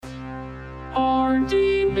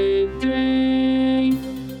Hardee Midday.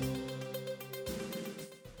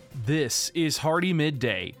 This is Hardee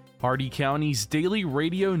Midday, Hardee County's daily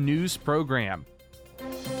radio news program.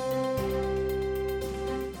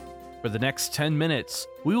 For the next 10 minutes,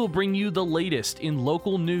 we will bring you the latest in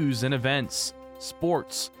local news and events,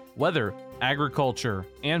 sports, weather, agriculture,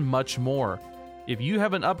 and much more. If you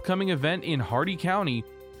have an upcoming event in Hardee County,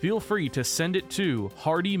 feel free to send it to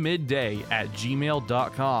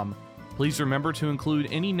hardeemidday@gmail.com. Please remember to include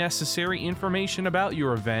any necessary information about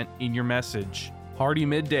your event in your message. Hardee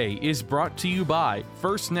Midday is brought to you by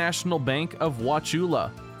First National Bank of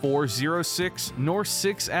Wauchula, 406 North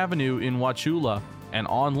 6th Avenue in Wauchula, and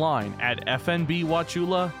online at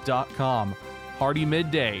fnbwauchula.com. Hardee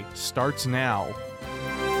Midday starts now.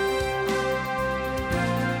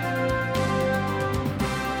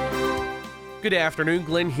 Good afternoon,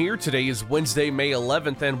 Glenn here. Today is Wednesday, May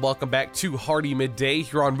 11th, and welcome back to Hardee Midday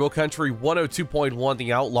here on Real Country 102.1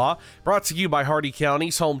 The Outlaw, brought to you by Hardee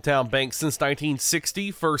County's hometown bank since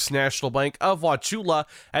 1960, First National Bank of Wauchula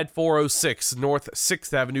at 406 North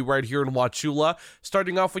 6th Avenue right here in Wauchula.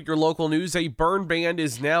 Starting off with your local news, a burn ban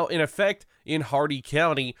is now in effect in Hardee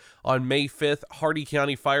County. On May 5th, Hardee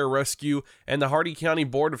County Fire Rescue and the Hardee County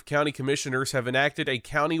Board of County Commissioners have enacted a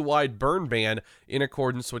countywide burn ban in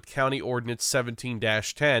accordance with County Ordinance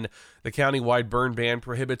 17-10. The countywide burn ban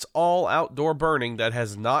prohibits all outdoor burning that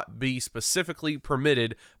has not been specifically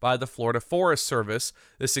permitted by the Florida Forest Service.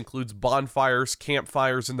 This includes bonfires,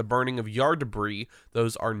 campfires, and the burning of yard debris.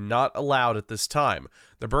 Those are not allowed at this time.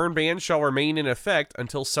 The burn ban shall remain in effect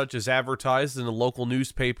until such is advertised in the local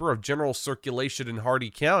newspaper of general circulation in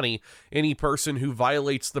Hardee County. Any person who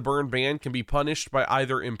violates the burn ban can be punished by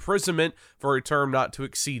either imprisonment for a term not to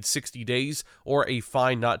exceed 60 days or a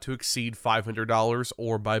fine not to exceed $500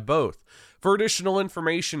 or by both. For additional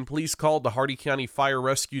information, please call the Hardee County Fire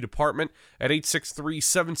Rescue Department at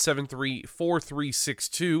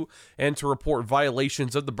 863-773-4362. And to report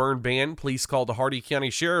violations of the burn ban, please call the Hardee County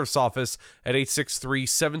Sheriff's Office at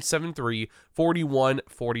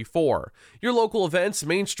 863-773-4144. Your local events,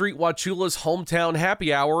 Main Street Wauchula's Hometown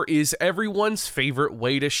Happy Hour is everyone's favorite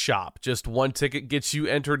way to shop. Just one ticket gets you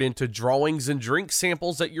entered into drawings and drink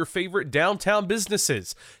samples at your favorite downtown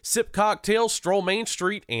businesses. Sip cocktails, stroll Main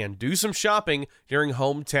Street, and do some shopping during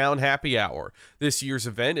Hometown Happy Hour. This year's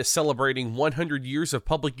event is celebrating 100 years of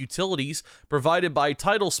public utilities provided by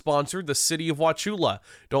title sponsor, the City of Wauchula.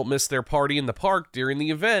 Don't miss their party in the park during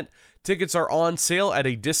the event. Tickets are on sale at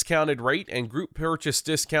a discounted rate, and group purchase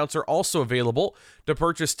discounts are also available. To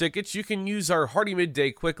purchase tickets, you can use our Hardee Midday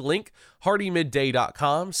quick link,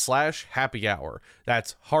 hardeemidday.com/happy hour.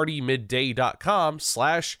 That's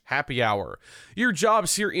hardeemidday.com/happy hour. Your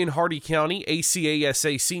jobs here in Hardee County,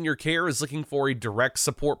 ACASA Senior Care is looking for a direct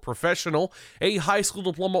support professional, a high school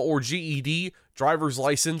diploma or GED, driver's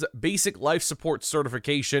license, basic life support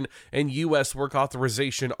certification, and U.S. work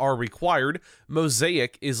authorization are required.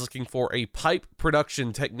 Mosaic is looking for a pipe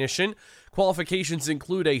production technician. Qualifications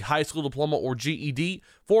include a high school diploma or GED,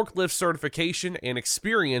 forklift certification, and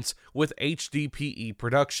experience with HDPE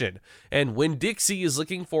production. And Winn-Dixie is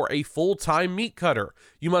looking for a full-time meat cutter.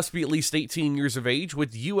 You must be at least 18 years of age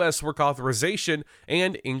with U.S. work authorization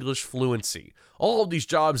and English fluency. All of these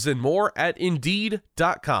jobs and more at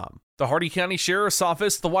Indeed.com. The Hardee County Sheriff's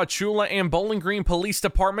Office, the Wauchula and Bowling Green Police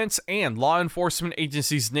Departments, and law enforcement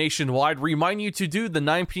agencies nationwide remind you to do the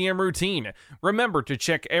 9 p.m. routine. Remember to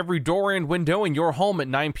check every door and window in your home at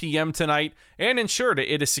 9 p.m. tonight and ensure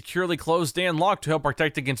that it is securely closed and locked to help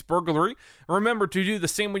protect against burglary. Remember to do the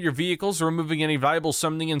same with your vehicles, removing any valuables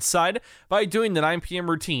from the inside. By doing the 9 p.m.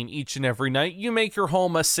 routine each and every night, you make your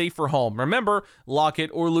home a safer home. Remember, lock it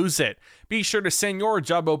or lose it. Be sure to send your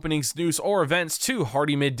job openings, news, or events to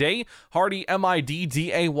Hardee Midday,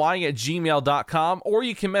 HardeeMidday@gmail.com, or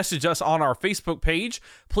you can message us on our Facebook page.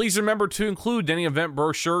 Please remember to include any event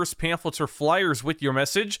brochures, pamphlets, or flyers with your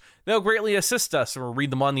message. They'll greatly assist us, and we'll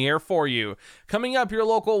read them on the air for you. Coming up, your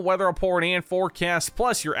local weather report and forecast,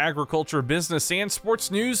 plus your agriculture, business, and sports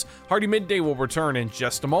news. Hardee Midday will return in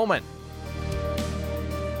just a moment.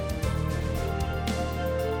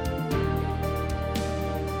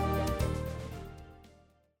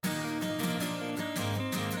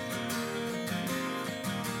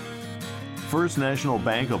 First National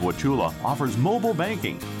Bank of Wauchula offers mobile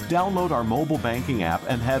banking. Download our mobile banking app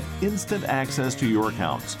and have instant access to your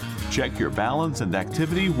accounts. Check your balance and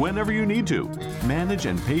activity whenever you need to. Manage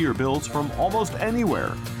and pay your bills from almost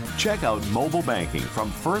anywhere. Check out mobile banking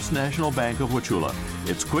from First National Bank of Wauchula.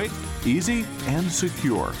 It's quick, easy, and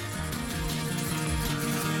secure.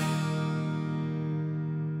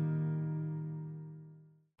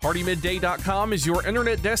 HardeeMidday.com is your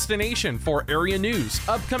internet destination for area news,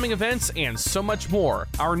 upcoming events, and so much more.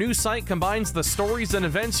 Our news site combines the stories and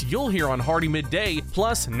events you'll hear on Hardee Midday,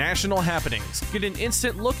 plus national happenings. Get an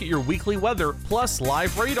instant look at your weekly weather, plus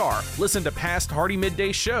live radar. Listen to past Hardee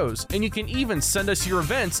Midday shows, and you can even send us your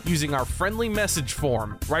events using our friendly message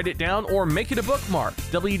form. Write it down or make it a bookmark.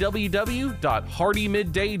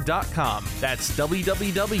 www.HardeeMidday.com. That's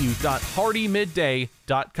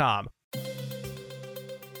www.HardeeMidday.com.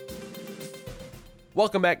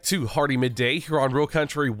 Welcome back to Hardee Midday here on Real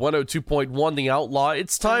Country 102.1 The Outlaw.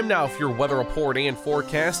 It's time now for your weather report and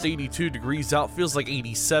forecast. 82 degrees out, feels like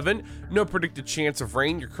 87. No predicted chance of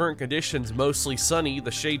rain. Your current conditions mostly sunny. The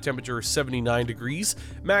shade temperature is 79 degrees.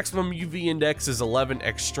 Maximum UV index is 11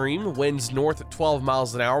 extreme. Winds north at 12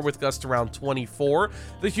 miles an hour with gusts around 24.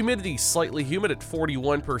 The humidity slightly humid at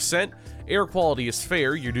 41%. Air quality is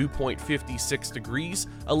fair, your dew point 56 degrees,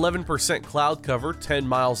 11% cloud cover, 10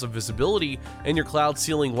 miles of visibility, and your cloud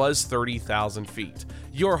ceiling was 30,000 feet.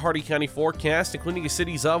 Your Hardee County forecast, including the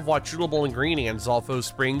cities of Wauchula, Bowling Green, and Zolfo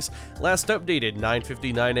Springs, last updated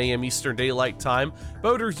 9:59 a.m. Eastern Daylight Time.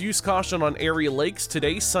 Boaters use caution on area lakes.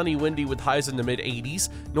 Today, sunny, windy with highs in the mid-80s.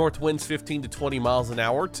 North winds 15 to 20 miles an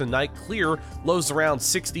hour. Tonight, clear, lows around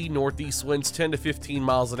 60. Northeast winds 10 to 15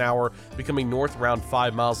 miles an hour, becoming north around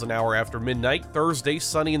 5 miles an hour after midnight. Thursday,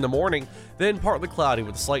 sunny in the morning, then partly cloudy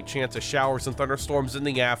with a slight chance of showers and thunderstorms in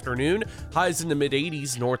the afternoon. Highs in the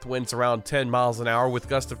mid-80s. North winds around 10 miles an hour with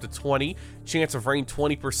gusts up to 20. Chance of rain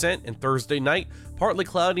 20%. And Thursday night, partly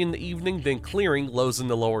cloudy in the evening, then clearing, lows in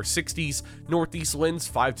the lower 60s. Northeast winds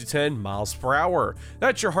 5 to 10 miles per hour.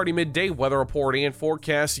 That's your Hardee Midday weather report and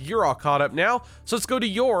forecast. You're all caught up now, so let's go to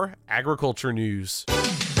your agriculture news.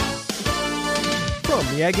 From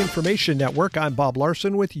the Ag Information Network, I'm Bob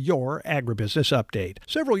Larson with your Agribusiness Update.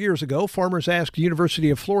 Several years ago, farmers asked University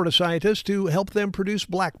of Florida scientists to help them produce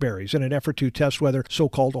blackberries in an effort to test whether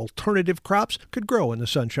so-called alternative crops could grow in the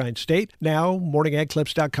Sunshine State. Now,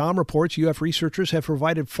 MorningAgClips.com reports UF researchers have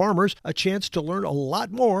provided farmers a chance to learn a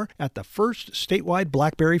lot more at the first statewide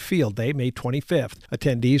Blackberry Field Day, May 25th.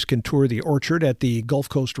 Attendees can tour the orchard at the Gulf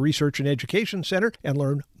Coast Research and Education Center and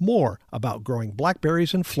learn more about growing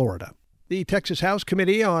blackberries in Florida. The Texas House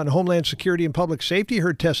Committee on Homeland Security and Public Safety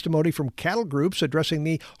heard testimony from cattle groups addressing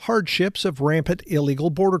the hardships of rampant illegal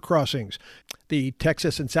border crossings. The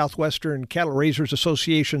Texas and Southwestern Cattle Raisers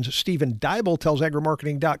Association's Stephen Dybel tells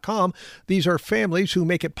agrimarketing.com these are families who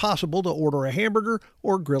make it possible to order a hamburger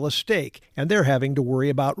or grill a steak, and they're having to worry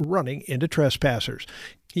about running into trespassers.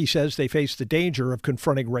 He says they face the danger of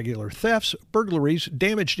confronting regular thefts, burglaries,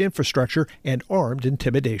 damaged infrastructure, and armed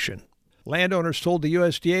intimidation. Landowners told the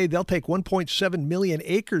USDA they'll take 1.7 million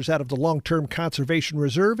acres out of the long-term conservation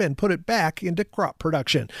reserve and put it back into crop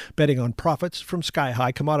production, betting on profits from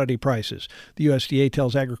sky-high commodity prices. The USDA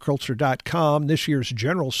tells agriculture.com this year's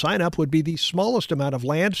general sign-up would be the smallest amount of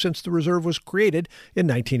land since the reserve was created in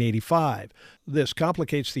 1985. This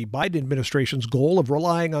complicates the Biden administration's goal of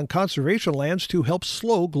relying on conservation lands to help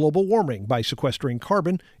slow global warming by sequestering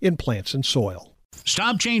carbon in plants and soil.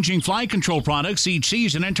 Stop changing fly control products each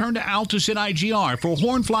season and turn to Altosid IGR for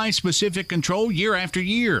hornfly-specific control year after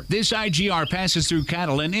year. This IGR passes through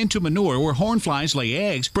cattle and into manure where hornflies lay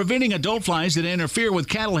eggs, preventing adult flies that interfere with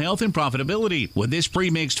cattle health and profitability. With this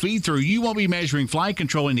pre-mixed feed-through, you won't be measuring fly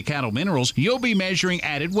control into cattle minerals, you'll be measuring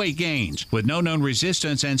added weight gains. With no known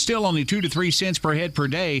resistance and still only 2 to 3 cents per head per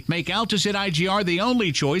day, make Altosid IGR the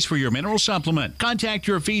only choice for your mineral supplement. Contact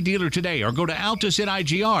your feed dealer today or go to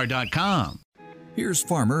AltosidIGR.com. Here's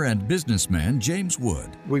farmer and businessman James Wood.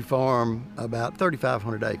 We farm about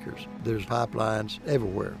 3,500 acres. There's pipelines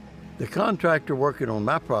everywhere. The contractor working on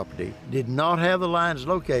my property did not have the lines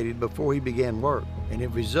located before he began work, and it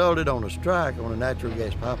resulted on a strike on a natural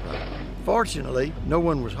gas pipeline. Fortunately, no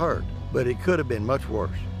one was hurt, but it could have been much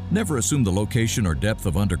worse. Never assume the location or depth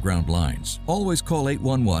of underground lines. Always call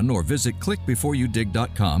 811 or visit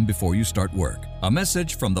clickbeforeyoudig.com before you start work. A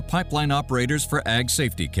message from the Pipeline Operators for Ag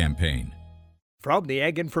Safety campaign. From the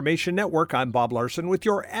Ag Information Network, I'm Bob Larson with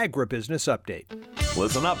your Agribusiness Update.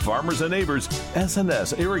 Listen up, farmers and neighbors.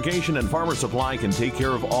 S&S Irrigation and Farmer Supply can take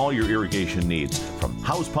care of all your irrigation needs, from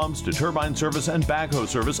house pumps to turbine service and backhoe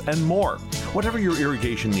service and more. Whatever your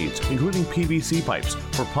irrigation needs, including PVC pipes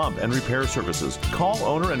for pump and repair services, call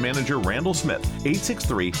owner and manager Randall Smith,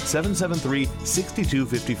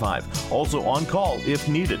 863-773-6255. Also on call if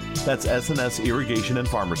needed. That's S&S Irrigation and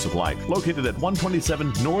Farmer Supply, located at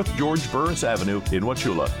 127 North George Burris Avenue in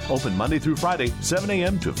Wauchula. Open Monday through Friday, 7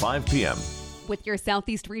 a.m. to 5 p.m. With your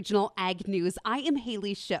Southeast Regional Ag News, I am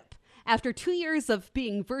Haley Ship. After 2 years of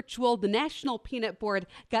being virtual, the National Peanut Board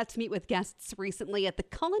got to meet with guests recently at the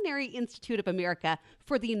Culinary Institute of America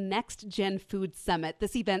for the Next Gen Food Summit.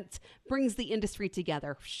 This event brings the industry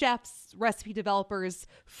together: chefs, recipe developers,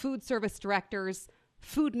 food service directors,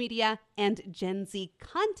 food media, and Gen Z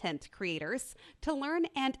content creators to learn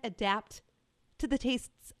and adapt to the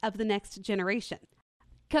tastes of the next generation.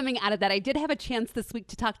 Coming out of that, I did have a chance this week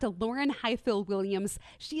to talk to Lauren Highfill-Williams.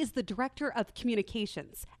 She is the Director of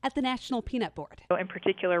Communications at the National Peanut Board. In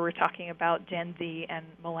particular, we're talking about Gen Z and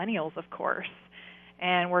millennials, of course.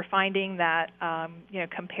 And we're finding that,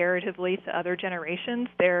 comparatively to other generations,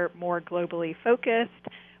 they're more globally focused,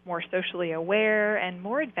 more socially aware, and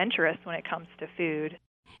more adventurous when it comes to food.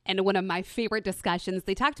 And one of my favorite discussions,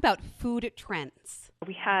 they talked about food trends.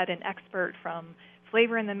 We had an expert from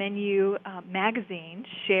Flavor in the Menu magazine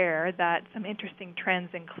share that some interesting trends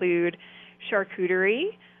include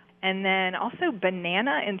charcuterie, and then also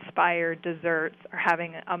banana-inspired desserts are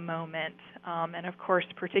having a moment. And of course,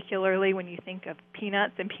 particularly when you think of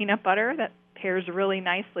peanuts and peanut butter, that pairs really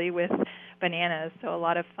nicely with bananas, so a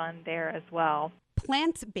lot of fun there as well.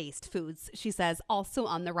 Plant-based foods, she says, also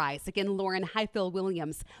on the rise. Again, Lauren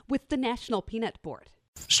Highfill-Williams with the National Peanut Board.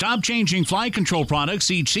 Stop changing fly control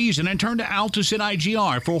products each season and turn to Alticid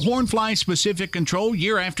IGR for hornfly-specific control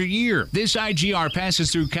year after year. This IGR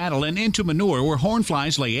passes through cattle and into manure where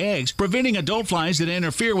hornflies lay eggs, preventing adult flies that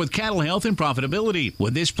interfere with cattle health and profitability.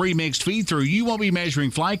 With this pre-mixed feed-through, you won't be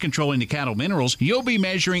measuring fly control into cattle minerals. You'll be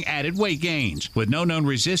measuring added weight gains. With no known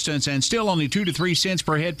resistance and still only 2 to 3 cents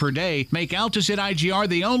per head per day, make Alticid IGR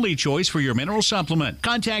the only choice for your mineral supplement.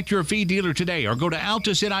 Contact your feed dealer today or go to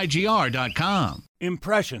AlticidIGR.com.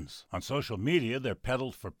 Impressions. On social media, they're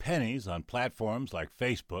peddled for pennies on platforms like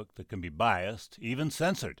Facebook that can be biased, even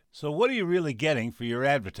censored. So what are you really getting for your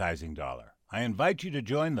advertising dollar? I invite you to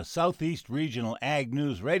join the Southeast Regional Ag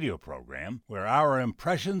News radio program, where our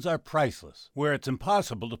impressions are priceless, where it's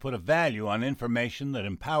impossible to put a value on information that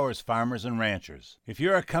empowers farmers and ranchers. If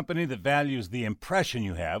you're a company that values the impression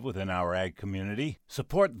you have within our ag community,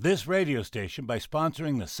 support this radio station by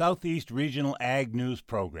sponsoring the Southeast Regional Ag News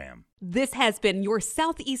program. This has been your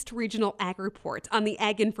Southeast Regional Ag Report on the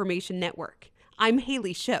Ag Information Network. I'm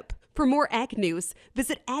Haley Shipp. For more ag news,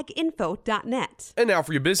 visit aginfo.net. And now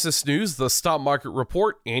for your business news, the stock market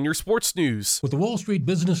report, and your sports news. With the Wall Street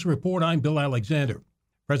Business Report, I'm Bill Alexander.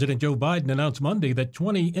 President Joe Biden announced Monday that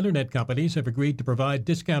 20 internet companies have agreed to provide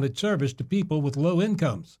discounted service to people with low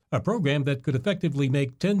incomes, a program that could effectively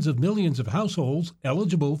make tens of millions of households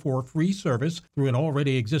eligible for free service through an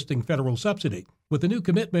already existing federal subsidy. With the new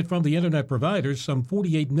commitment from the internet providers, some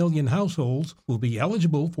 48 million households will be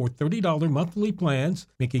eligible for $30 monthly plans,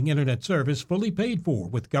 making internet service fully paid for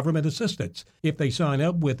with government assistance if they sign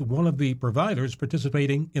up with one of the providers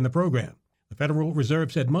participating in the program. The Federal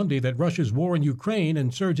Reserve said Monday that Russia's war in Ukraine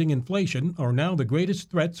and surging inflation are now the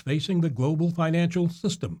greatest threats facing the global financial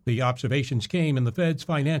system. The observations came in the Fed's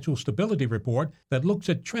Financial Stability Report that looks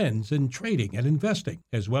at trends in trading and investing,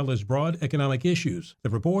 as well as broad economic issues. The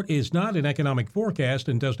report is not an economic forecast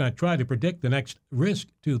and does not try to predict the next risk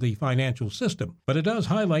to the financial system, but it does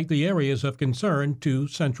highlight the areas of concern to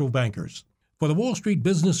central bankers. For the Wall Street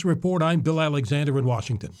Business Report, I'm Bill Alexander in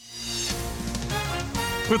Washington.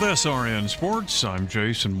 With SRN Sports, I'm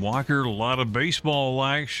Jason Walker. A lot of baseball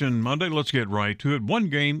action Monday. Let's get right to it. One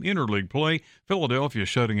game interleague play. Philadelphia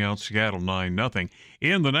shutting out Seattle 9-0.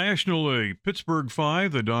 In the National League, Pittsburgh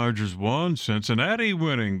 5, the Dodgers 1. Cincinnati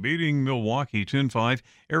winning, beating Milwaukee 10-5.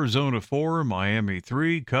 Arizona 4, Miami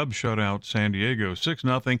 3. Cubs shut out San Diego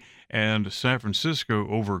 6-0. And San Francisco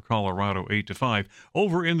over Colorado 8-5.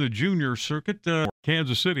 Over in the junior circuit,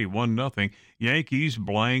 Kansas City 1-0. Yankees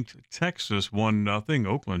blanked Texas 1-0.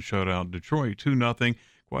 Oakland shut out Detroit 2-0.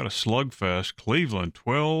 Quite a slugfest. Cleveland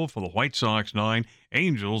 12 for the White Sox 9.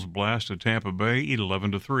 Angels blasted Tampa Bay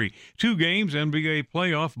 11-3. 2 games NBA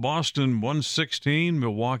playoff. Boston 116.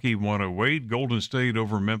 Milwaukee 108. Golden State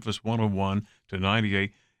over Memphis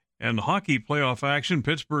 101-98. And hockey playoff action,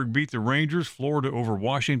 Pittsburgh beat the Rangers, Florida over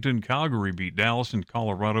Washington, Calgary beat Dallas, and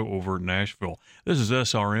Colorado over Nashville. This is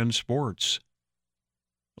SRN Sports.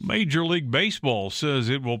 Major League Baseball says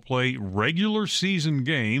it will play regular season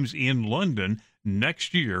games in London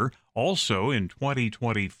next year, also in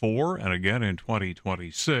 2024 and again in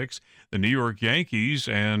 2026. The New York Yankees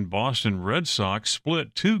and Boston Red Sox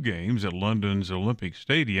split 2 games at London's Olympic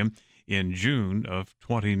Stadium in June of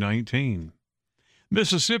 2019.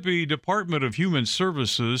 Mississippi Department of Human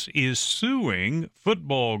Services is suing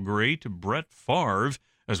football great Brett Favre,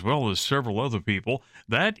 as well as several other people,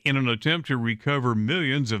 that in an attempt to recover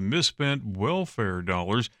millions of misspent welfare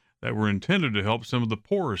dollars that were intended to help some of the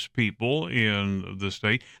poorest people in the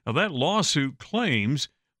state. Now, that lawsuit claims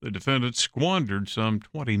the defendants squandered some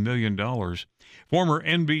 $20 million. Former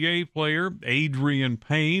NBA player Adrian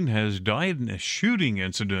Payne has died in a shooting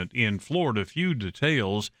incident in Florida. Few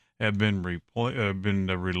details have been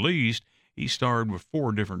released. He starred with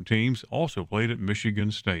 4 different teams, also played at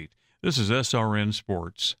Michigan State. This is SRN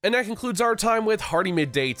Sports. And that concludes our time with Hardee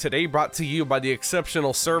Midday today, brought to you by the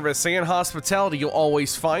exceptional service and hospitality you'll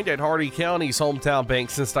always find at Hardee County's hometown bank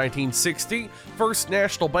since 1960, First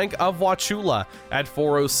National Bank of Wauchula at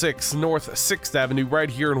 406 North 6th Avenue right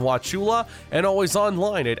here in Wauchula, and always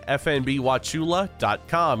online at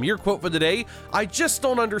fnbwauchula.com. Your quote for the day: I just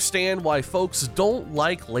don't understand why folks don't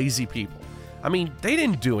like lazy people. I mean, they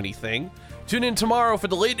didn't do anything. Tune in tomorrow for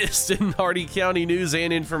the latest in Hardee County news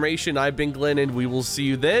and information. I've been Glenn, and we will see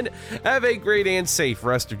you then. Have a great and safe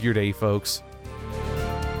rest of your day, folks.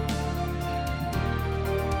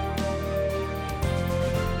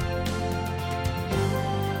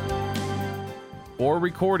 For a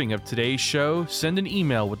recording of today's show, send an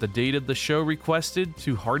email with the date of the show requested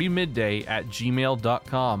to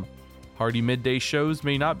hardeemidday@gmail.com. Hardee Midday shows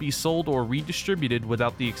may not be sold or redistributed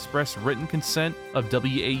without the express written consent of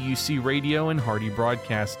WAUC Radio and Hardee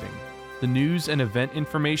Broadcasting. The news and event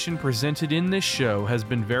information presented in this show has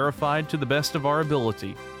been verified to the best of our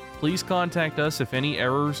ability. Please contact us if any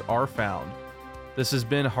errors are found. This has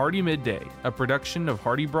been Hardee Midday, a production of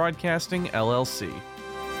Hardee Broadcasting, LLC.